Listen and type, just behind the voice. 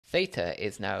Theta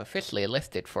is now officially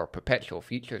listed for perpetual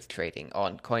futures trading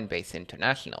on Coinbase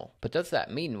International, but does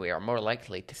that mean we are more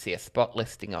likely to see a spot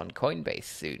listing on Coinbase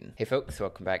soon? Hey folks,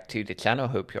 welcome back to the channel,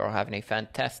 hope you're all having a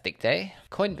fantastic day.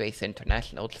 Coinbase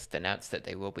International just announced that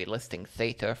they will be listing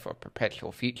Theta for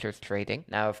perpetual futures trading.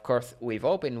 Now of course, we've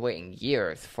all been waiting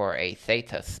years for a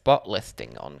Theta spot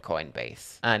listing on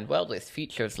Coinbase, and while this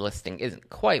futures listing isn't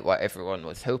quite what everyone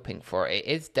was hoping for, it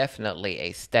is definitely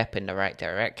a step in the right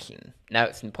direction. Now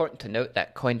it's important to note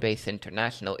that Coinbase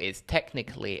International is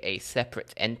technically a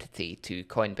separate entity to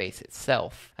Coinbase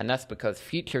itself, and that's because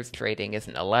futures trading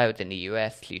isn't allowed in the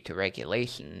US due to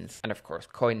regulations, and of course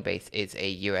Coinbase is a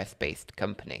US based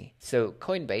company. So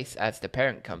Coinbase, as the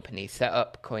parent company, set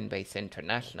up Coinbase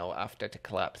International after the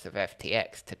collapse of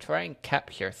FTX to try and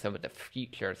capture some of the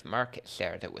futures market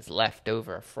share that was left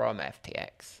over from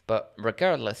FTX. But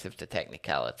regardless of the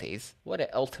technicalities, what it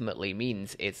ultimately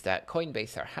means is that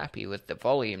Coinbase are happy with the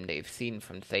volume they've seen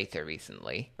from Theta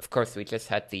recently. Of course, we just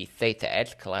had the Theta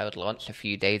EdgeCloud launch a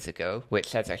few days ago,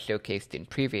 which, as I showcased in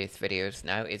previous videos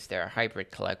now, is their hybrid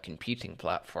cloud computing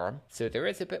platform. So there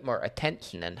is a bit more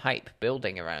attention and hype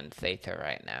building around Theta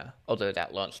right now. Although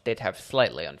that launch did have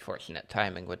slightly unfortunate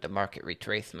timing with the market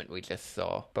retracement we just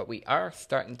saw. But we are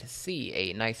starting to see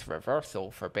a nice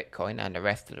reversal for Bitcoin and the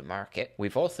rest of the market.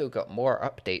 We've also got more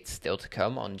updates still to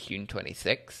come on June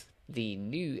 26th. The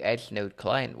new Edge Node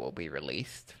client will be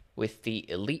released, with the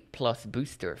Elite Plus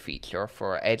booster feature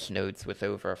for Edge nodes with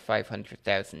over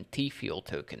 500,000 TFUEL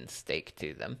tokens staked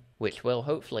to them, which will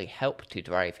hopefully help to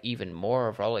drive even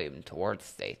more volume towards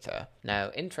Theta.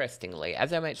 Now, interestingly,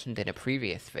 as I mentioned in a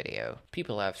previous video,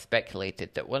 people have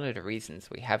speculated that one of the reasons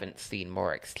we haven't seen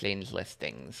more exchange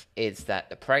listings is that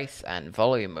the price and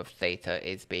volume of Theta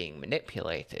is being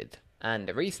manipulated. And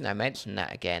the reason I mention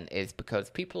that again is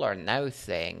because people are now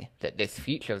saying that this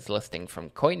futures listing from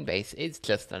Coinbase is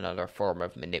just another form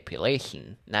of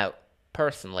manipulation. Now,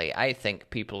 personally, I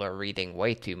think people are reading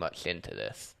way too much into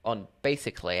this. On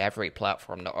basically every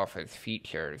platform that offers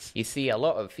futures, you see a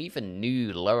lot of even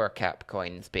new lower cap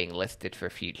coins being listed for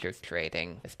futures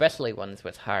trading, especially ones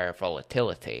with higher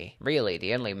volatility. Really,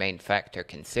 the only main factor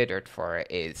considered for it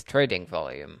is trading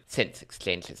volume, since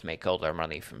exchanges make all their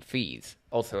money from fees.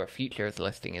 Also, a futures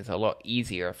listing is a lot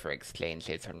easier for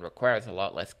exchanges and requires a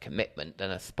lot less commitment than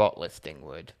a spot listing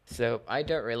would. So I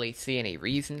don't really see any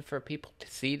reason for people to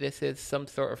see this as some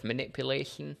sort of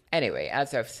manipulation. Anyway,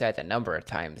 as I've said a number of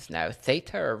times now,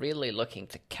 Theta are really looking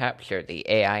to capture the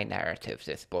AI narrative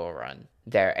this bull run.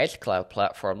 Their EdgeCloud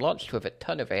platform launched with a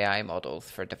ton of AI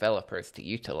models for developers to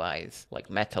utilize, like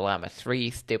MetaLlama 3,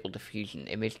 Stable Diffusion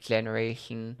image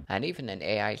generation, and even an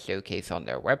AI showcase on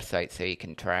their website so you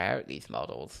can try out these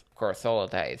models. Of course, all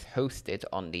of that is hosted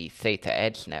on the Theta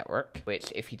Edge Network,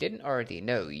 which, if you didn't already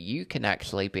know, you can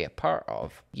actually be a part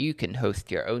of. You can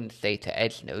host your own Theta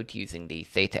Edge Node using the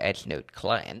Theta Edge Node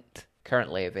client,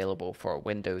 currently available for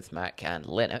Windows, Mac, and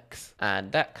Linux,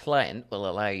 and that client will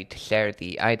allow you to share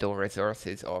the idle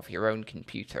resources of your own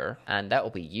computer, and that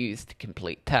will be used to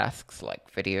complete tasks like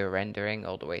video rendering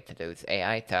all the way to those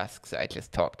AI tasks that I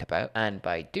just talked about, and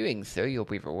by doing so you'll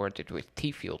be rewarded with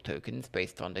TFUEL tokens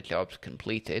based on the jobs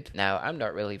completed. Now, I'm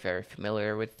not really very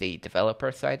familiar with the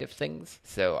developer side of things,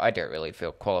 so I don't really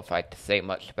feel qualified to say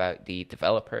much about the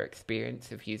developer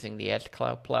experience of using the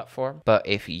EdgeCloud platform, but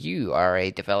if you are a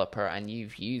developer and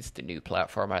you've used the new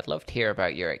platform, I'd love to hear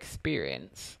about your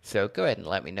experience. So go ahead and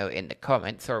let me know in the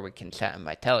comments, or we can chat in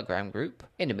my Telegram group.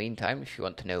 In the meantime, if you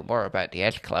want to know more about the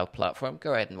EdgeCloud platform,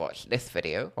 go ahead and watch this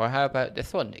video, or how about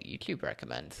this one that YouTube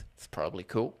recommends? It's probably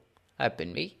cool. I've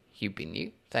been me, you've been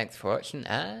you. Thanks for watching,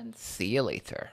 and see you later.